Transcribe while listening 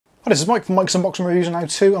This is Mike from Mike's Unboxing Reviews and How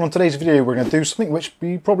To, and on today's video we're going to do something which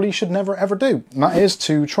we probably should never ever do, and that is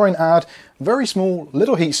to try and add very small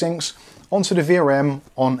little heat sinks onto the VRM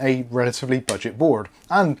on a relatively budget board.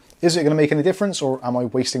 And is it going to make any difference, or am I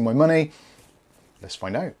wasting my money? Let's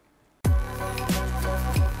find out.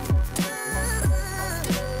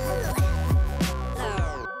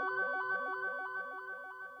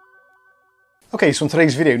 Okay, so in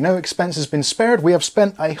today's video, no expense has been spared. We have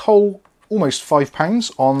spent a whole almost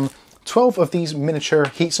 £5 on 12 of these miniature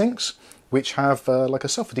heat sinks, which have like a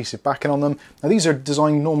self-adhesive backing on them. Now these are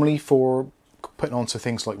designed normally for putting onto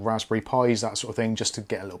things like Raspberry Pis, that sort of thing, just to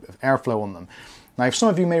get a little bit of airflow on them. Now, if some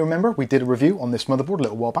of you may remember, we did a review on this motherboard a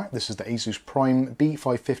little while back. This is the Asus Prime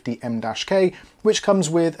B550M-K, which comes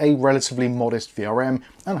with a relatively modest VRM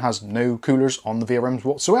and has no coolers on the VRMs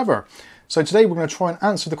whatsoever. So today we're going to try and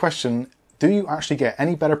answer the question, do you actually get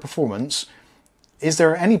any better performance? Is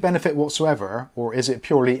there any benefit whatsoever, or is it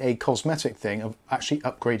purely a cosmetic thing of actually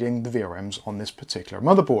upgrading the VRMs on this particular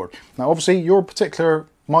motherboard? Now, obviously, your particular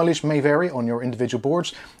mileage may vary on your individual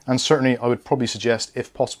boards, and certainly I would probably suggest,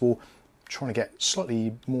 if possible, trying to get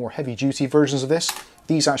slightly more heavy-duty versions of this.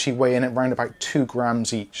 These actually weigh in at around about 2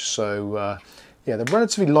 grams each, so yeah, they're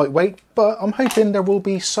relatively lightweight, but I'm hoping there will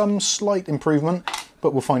be some slight improvement,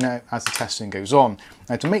 but we'll find out as the testing goes on.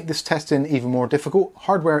 Now, to make this testing even more difficult,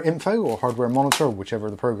 Hardware Info or Hardware Monitor, whichever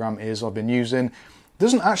the program is I've been using,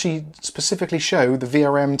 doesn't actually specifically show the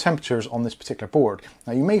VRM temperatures on this particular board.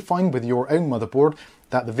 Now, you may find with your own motherboard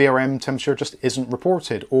that the VRM temperature just isn't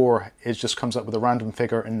reported, or it just comes up with a random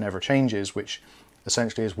figure and never changes, which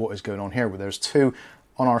essentially is what is going on here, where there's two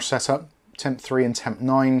on our setup, temp 3 and temp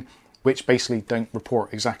 9, which basically don't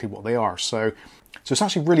report exactly what they are. So it's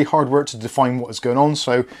actually really hard work to define what is going on.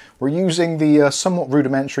 So we're using the somewhat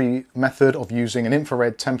rudimentary method of using an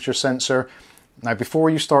infrared temperature sensor. Now, before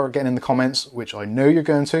you start getting in the comments, which I know you're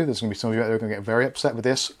going to, there's going to be some of you out there who are going to get very upset with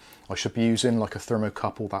this. I should be using like a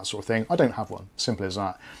thermocouple, that sort of thing. I don't have one, simple as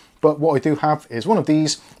that. But what I do have is one of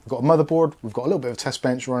these. We've got a motherboard, we've got a little bit of test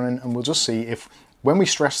bench running, and we'll just see if, when we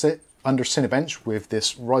stress it under Cinebench with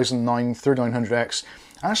this Ryzen 9 3900X,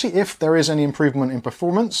 actually if there is any improvement in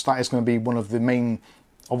performance, that is going to be one of the main,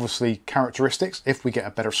 obviously, characteristics. If we get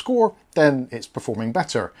a better score, then it's performing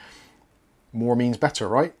better. More means better,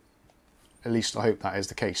 right? At least I hope that is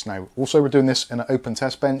the case. Now, also we're doing this in an open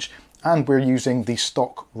test bench, and we're using the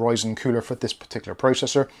stock Ryzen cooler for this particular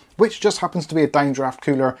processor, which just happens to be a downdraft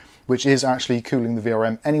cooler, which is actually cooling the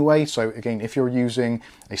VRM anyway. So again, if you're using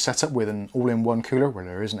a setup with an all-in-one cooler where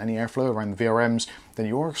there isn't any airflow around the VRMs, then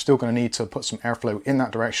you're still going to need to put some airflow in that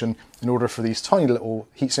direction in order for these tiny little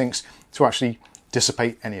heat sinks to actually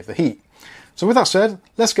dissipate any of the heat. So with that said,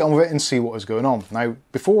 let's get on with it and see what is going on. Now,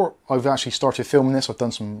 before I've actually started filming this, I've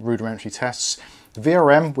done some rudimentary tests. The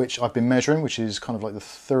VRM, which I've been measuring, which is kind of like the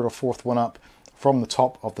third or fourth one up from the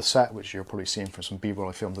top of the set, which you're probably seeing from some B-roll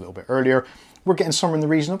I filmed a little bit earlier, we're getting somewhere in the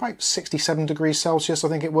region of about 67 degrees Celsius, I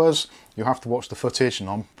think it was. You'll have to watch the footage, and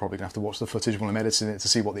I'm probably going to have to watch the footage when I'm editing it to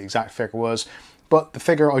see what the exact figure was. But the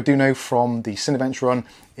figure I do know from the Cinebench run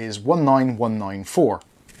is 19194.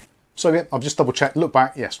 So yeah, I've just double checked, look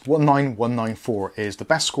back, yes, 19194 is the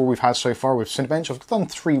best score we've had so far with Cinebench. I've done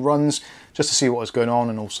 3 runs just to see what is going on,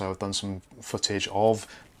 and also I've done some footage of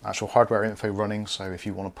actual Hardware Info running, so if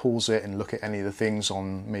you want to pause it and look at any of the things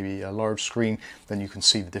on maybe a large screen, then you can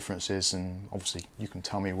see the differences, and obviously you can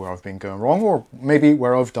tell me where I've been going wrong, or maybe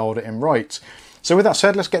where I've dialed it in right. So with that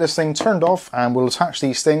said, let's get this thing turned off, and we'll attach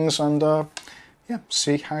these things and yeah,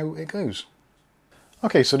 see how it goes.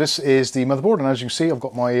 Okay, so this is the motherboard, and as you can see, I've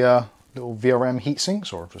got my little VRM heat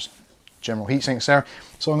sinks, or just general heat sinks there.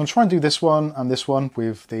 So I'm going to try and do this one and this one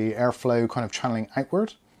with the airflow kind of channeling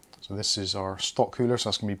outward. So this is our stock cooler, so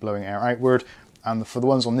that's going to be blowing air outward. And for the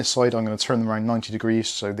ones on this side, I'm going to turn them around 90 degrees,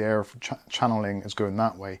 so the air channeling is going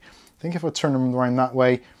that way. I think if I turn them around that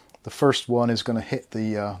way, the first one is going to hit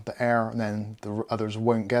the air, and then the others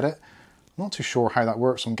won't get it. I'm not too sure how that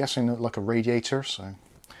works. I'm guessing like a radiator, so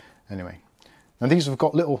anyway. Now these have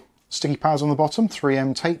got little sticky pads on the bottom,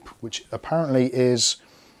 3M tape, which apparently is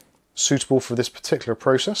suitable for this particular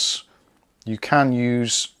process. You can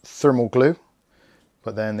use thermal glue,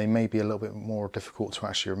 but then they may be a little bit more difficult to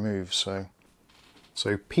actually remove. So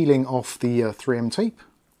peeling off the 3M tape,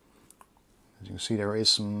 as you can see there is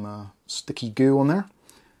some sticky goo on there.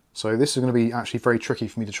 So this is going to be actually very tricky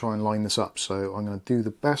for me to try and line this up. So I'm going to do the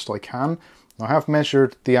best I can. I have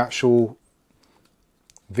measured the actual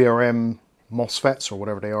VRM MOSFETs, or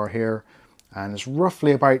whatever they are here, and it's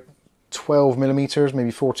roughly about 12 millimeters,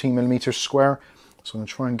 maybe 14 millimeters square. So I'm going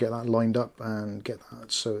to try and get that lined up and get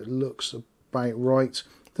that so it looks about right.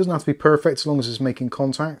 It doesn't have to be perfect as long as it's making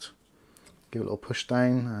contact. give it a little push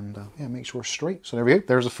down and yeah, make sure it's straight. So there we go,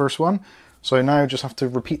 there's the first one. So now just have to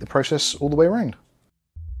repeat the process all the way around.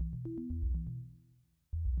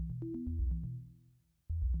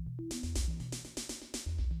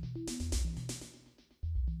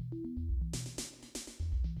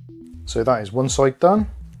 So that is one side done.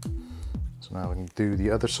 So now we can do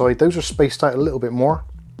the other side. Those are spaced out a little bit more,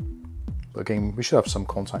 but again, we should have some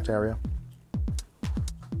contact area.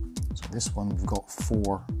 So this one, we've got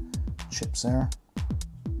 4 chips there.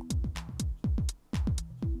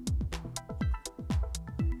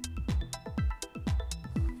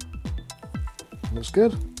 Looks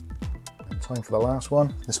good. And time for the last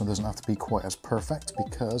one. This one doesn't have to be quite as perfect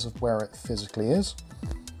because of where it physically is.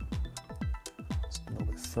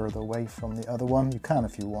 Further away from the other one. You can,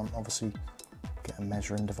 if you want, obviously get a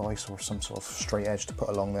measuring device or some sort of straight edge to put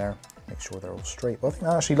along there, make sure they're all straight. But I think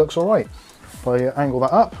that actually looks all right. If I angle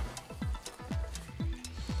that up,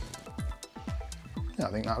 yeah,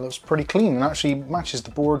 I think that looks pretty clean and actually matches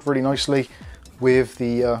the board really nicely with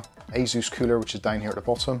the ASUS cooler, which is down here at the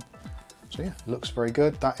bottom. So yeah, looks very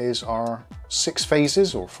good. That is our 6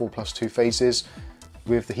 phases, or 4 + 2 phases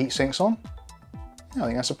with the heat sinks on. Yeah, I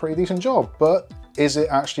think that's a pretty decent job, but is it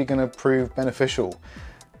actually going to prove beneficial?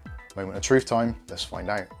 Moment of truth time, let's find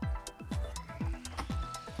out.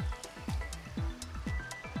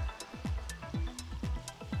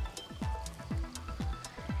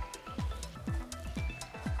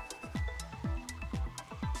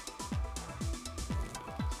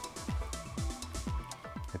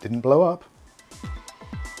 It didn't blow up.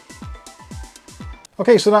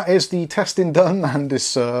 Okay, so that is the testing done, and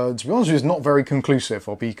this, to be honest with you, is not very conclusive.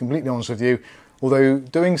 I'll be completely honest with you. Although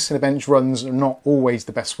doing Cinebench runs are not always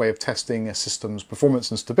the best way of testing a system's performance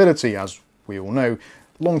and stability, as we all know.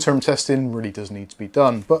 Long-term testing really does need to be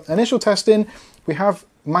done. But initial testing, we have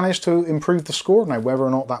managed to improve the score. Now, whether or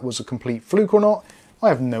not that was a complete fluke or not, I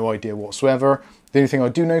have no idea whatsoever. The only thing I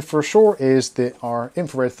do know for sure is that our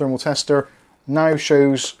infrared thermal tester now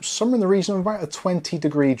shows somewhere in the region of about a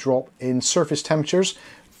 20-degree drop in surface temperatures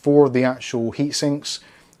for the actual heat sinks.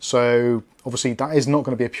 So obviously that is not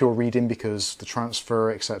going to be a pure reading because the transfer,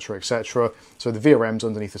 etc, etc. So the VRMs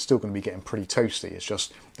underneath are still going to be getting pretty toasty. It's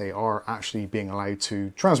just they are actually being allowed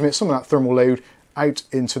to transmit some of that thermal load out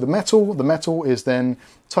into the metal. The metal is then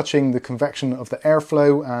touching the convection of the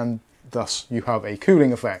airflow, and thus you have a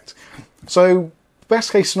cooling effect. So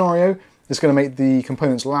best case scenario is going to make the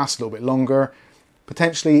components last a little bit longer.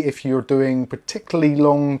 Potentially, if you're doing particularly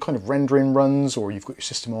long kind of rendering runs, or you've got your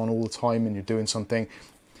system on all the time and you're doing something,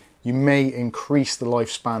 you may increase the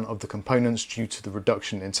lifespan of the components due to the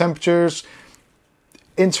reduction in temperatures.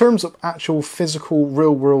 In terms of actual physical,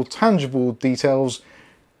 real-world, tangible details,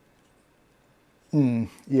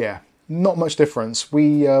 yeah, not much difference.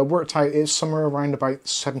 We worked out it's somewhere around about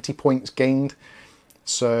 70 points gained.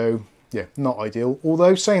 So yeah, not ideal.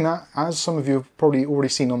 Although saying that, as some of you have probably already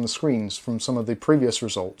seen on the screens from some of the previous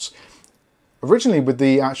results, originally with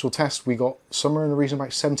the actual test we got somewhere in the region of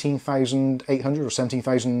about 17,800 or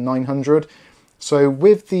 17,900. So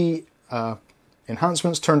with the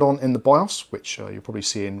enhancements turned on in the BIOS, which you're probably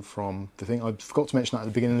seeing from the thing, I forgot to mention that at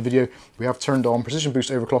the beginning of the video, we have turned on precision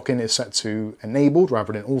boost overclocking is set to enabled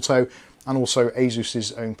rather than auto, and also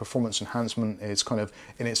ASUS's own performance enhancement is kind of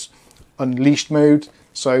in its unleashed mode.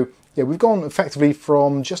 So yeah, we've gone effectively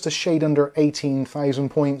from just a shade under 18,000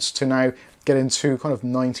 points to now getting to kind of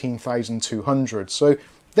 19,200. So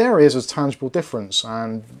there is a tangible difference,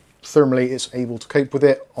 and thermally it's able to cope with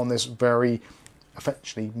it on this very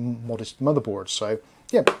effectively modest motherboard. So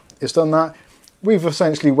yeah, it's done that. We've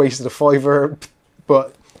essentially wasted a fiver,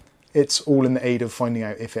 but it's all in the aid of finding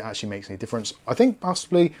out if it actually makes any difference. I think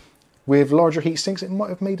possibly with larger heat sinks it might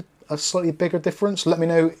have made a slightly bigger difference. Let me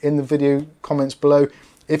know in the video comments below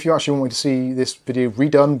if you actually want me to see this video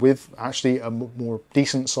redone with actually a more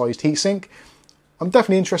decent sized heatsink. I'm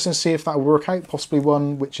definitely interested to see if that will work out, possibly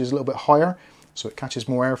one which is a little bit higher so it catches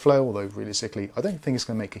more airflow, although realistically I don't think it's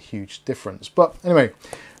going to make a huge difference. But anyway,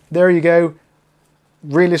 there you go.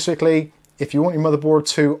 Realistically, if you want your motherboard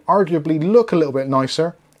to arguably look a little bit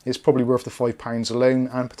nicer, it's probably worth the £5 alone,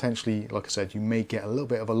 and potentially, like I said, you may get a little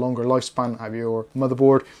bit of a longer lifespan out of your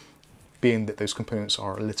motherboard, being that those components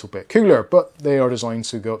are a little bit cooler, but they are designed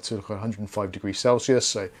to go up to like 105 degrees Celsius,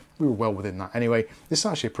 so we were well within that anyway. This is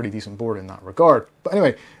actually a pretty decent board in that regard. But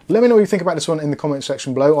anyway, let me know what you think about this one in the comment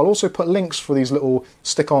section below. I'll also put links for these little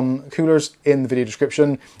stick-on coolers in the video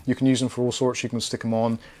description. You can use them for all sorts. You can stick them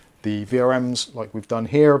on the VRMs like we've done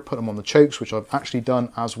here, put them on the chokes, which I've actually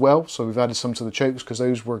done as well. So we've added some to the chokes because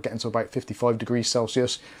those were getting to about 55 degrees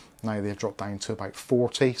Celsius. Now they've dropped down to about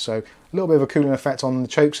 40, so a little bit of a cooling effect on the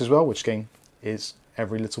chokes as well, which again is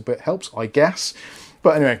every little bit helps, I guess.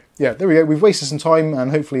 But anyway, yeah, there we go. We've wasted some time,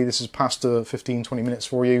 and hopefully this has passed 15-20 minutes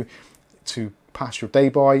for you to pass your day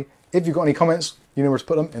by. If you've got any comments, you know where to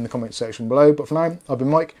put them in the comment section below. But for now, I've been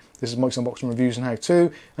Mike. This is Mike's Unboxing Reviews and How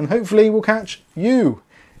To, and hopefully we'll catch you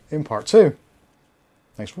in part 2.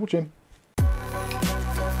 Thanks for watching.